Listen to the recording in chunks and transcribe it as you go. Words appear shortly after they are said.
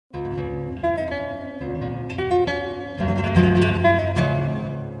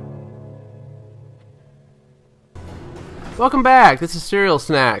Welcome back, this is Cereal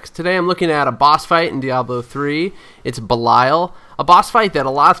Snacks. Today I'm looking at a boss fight in Diablo 3. It's Belial, a boss fight that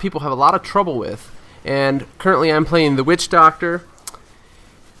a lot of people have a lot of trouble with. And currently I'm playing the Witch Doctor.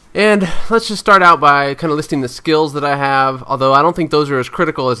 And let's just start out by kind of listing the skills that I have, although I don't think those are as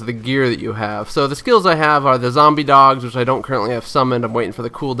critical as the gear that you have. So the skills I have are the zombie dogs, which I don't currently have summoned. I'm waiting for the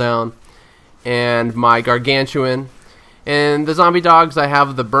cooldown. And my gargantuan. And the zombie dogs, I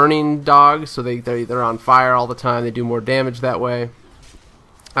have the burning dogs, so they're on fire all the time. They do more damage that way.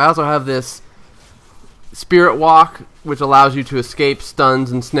 I also have this spirit walk, which allows you to escape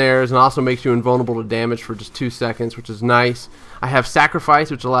stuns and snares and also makes you invulnerable to damage for just 2 seconds, which is nice. I have sacrifice,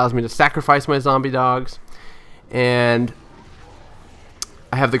 which allows me to sacrifice my zombie dogs. And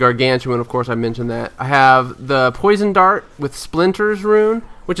I have the gargantuan, of course, I mentioned that. I have the poison dart with splinters rune,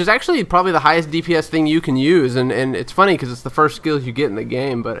 which is actually probably the highest DPS thing you can use, and it's funny because it's the first skills you get in the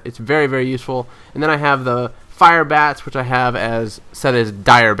game, but it's very, very useful. And then I have the fire bats, which I have set as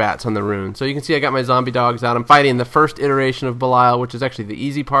dire bats on the rune. So you can see I got my zombie dogs out. I'm fighting the first iteration of Belial, which is actually the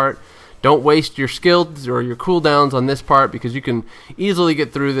easy part. Don't waste your skills or your cooldowns on this part because you can easily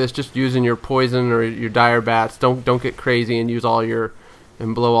get through this just using your poison or your dire bats. Don't get crazy and use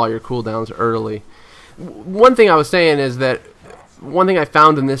and blow all your cooldowns early. One thing I was saying is that one thing I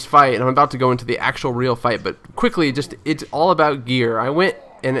found in this fight, and I'm about to go into the actual real fight, but quickly, it's all about gear. I went,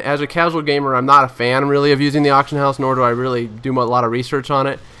 and as a casual gamer, I'm not a fan really of using the auction house, nor do I really do a lot of research on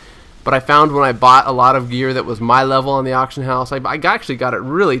it. But I found when I bought a lot of gear that was my level on the auction house, I actually got it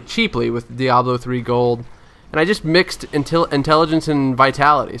really cheaply with Diablo 3 Gold. And I just mixed intelligence and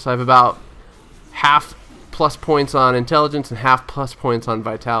vitality. So I have about half plus points on intelligence and half plus points on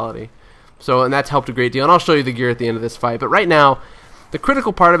vitality. And that's helped a great deal. And I'll show you the gear at the end of this fight. But right now, the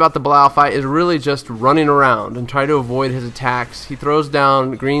critical part about the Belial fight is really just running around and try to avoid his attacks. He throws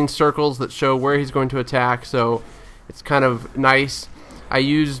down green circles that show where he's going to attack, so it's kind of nice. I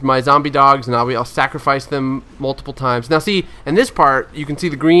use my zombie dogs, and I'll sacrifice them multiple times. Now see, in this part, you can see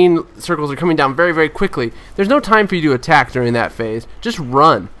the green circles are coming down very, very quickly. There's no time for you to attack during that phase. Just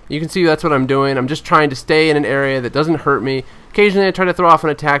run. You can see that's what I'm doing. I'm just trying to stay in an area that doesn't hurt me. Occasionally I try to throw off an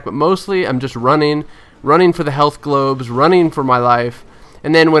attack, but mostly I'm just running for the health globes, running for my life.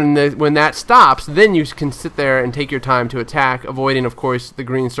 And then when that stops, then you can sit there and take your time to attack, avoiding, of course, the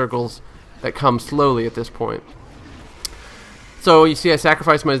green circles that come slowly at this point. So you see I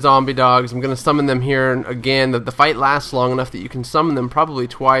sacrifice my zombie dogs. I'm going to summon them here, and again, the fight lasts long enough that you can summon them probably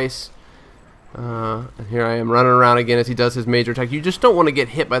twice. And here I am running around again as he does his major attack. You just don't want to get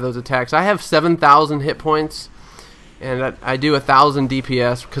hit by those attacks. I have 7,000 hit points, and I do 1,000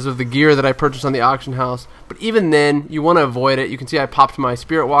 DPS because of the gear that I purchased on the auction house. But even then, you want to avoid it. You can see I popped my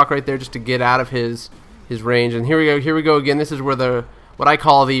spirit walk right there just to get out of his range. And here we go again. This is where what I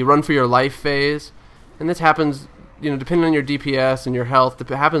call the run for your life phase, and this happens, depending on your DPS and your health. It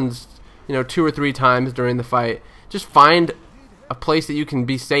happens, 2 or 3 times during the fight. Just find a place that you can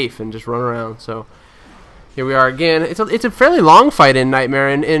be safe and just run around. So here we are again. It's a fairly long fight in Nightmare.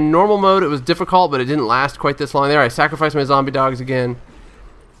 In normal mode, it was difficult, but it didn't last quite this long. There, I sacrificed my zombie dogs again.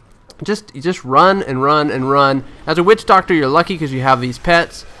 You just run and run and run. As a witch doctor, you're lucky because you have these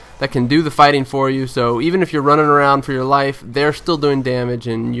pets that can do the fighting for you. So even if you're running around for your life, they're still doing damage,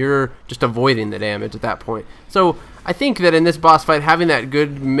 and you're just avoiding the damage at that point. So I think that in this boss fight, having that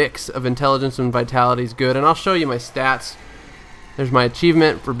good mix of intelligence and vitality is good. And I'll show you my stats. There's my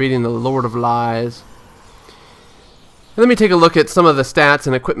achievement for beating the Lord of Lies. Let me take a look at some of the stats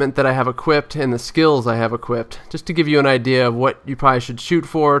and equipment that I have equipped and the skills I have equipped, just to give you an idea of what you probably should shoot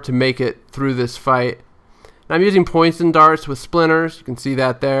for to make it through this fight. And I'm using poison darts with splinters. You can see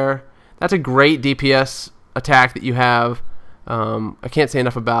that there. That's a great DPS attack that you have. I can't say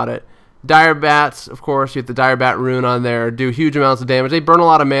enough about it. Dire bats, of course, you have the dire bat rune on there, do huge amounts of damage. They burn a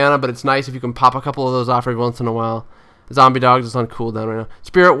lot of mana, but it's nice if you can pop a couple of those off every once in a while. Zombie dogs is on cooldown right now.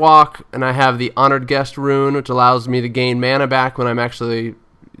 Spirit walk, and I have the honored guest rune, which allows me to gain mana back when I'm actually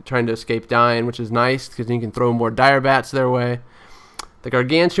trying to escape dying, which is nice because you can throw more dire bats their way. The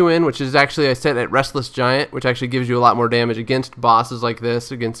gargantuan, which is actually I set at restless giant, which actually gives you a lot more damage against bosses like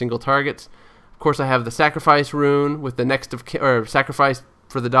this, against single targets. Of course, I have the sacrifice rune with the next of kin, or sacrifice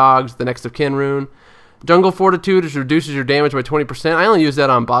for the dogs, the next of kin rune. Jungle fortitude, which reduces your damage by 20%. I only use that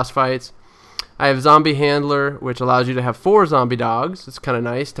on boss fights. I have Zombie Handler, which allows you to have 4 zombie dogs. It's kind of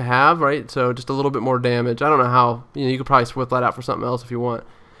nice to have, right? So just a little bit more damage. I don't know how. You could probably swap that out for something else if you want.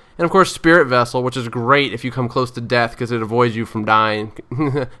 And of course, Spirit Vessel, which is great if you come close to death because it avoids you from dying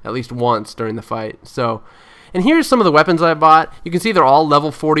at least once during the fight. And here's some of the weapons I bought. You can see they're all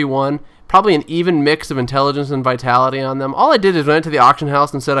level 41. Probably an even mix of intelligence and vitality on them. All I did is went to the auction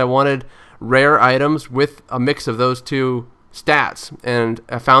house and said I wanted rare items with a mix of those two stats, and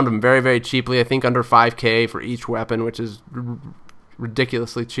I found them very, very cheaply. I think under 5K for each weapon, which is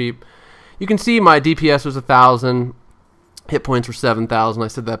ridiculously cheap. You can see my DPS was 1,000, hit points were 7,000. I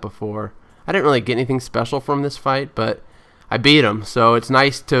said that before. I didn't really get anything special from this fight, but I beat him, so it's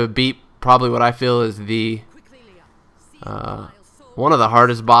nice to beat probably what I feel is the one of the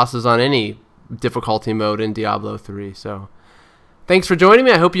hardest bosses on any difficulty mode in Diablo 3. So thanks for joining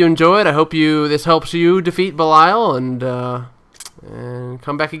me. I hope you enjoyed. I hope this helps you defeat Belial, and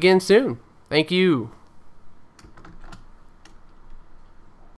come back again soon. Thank you.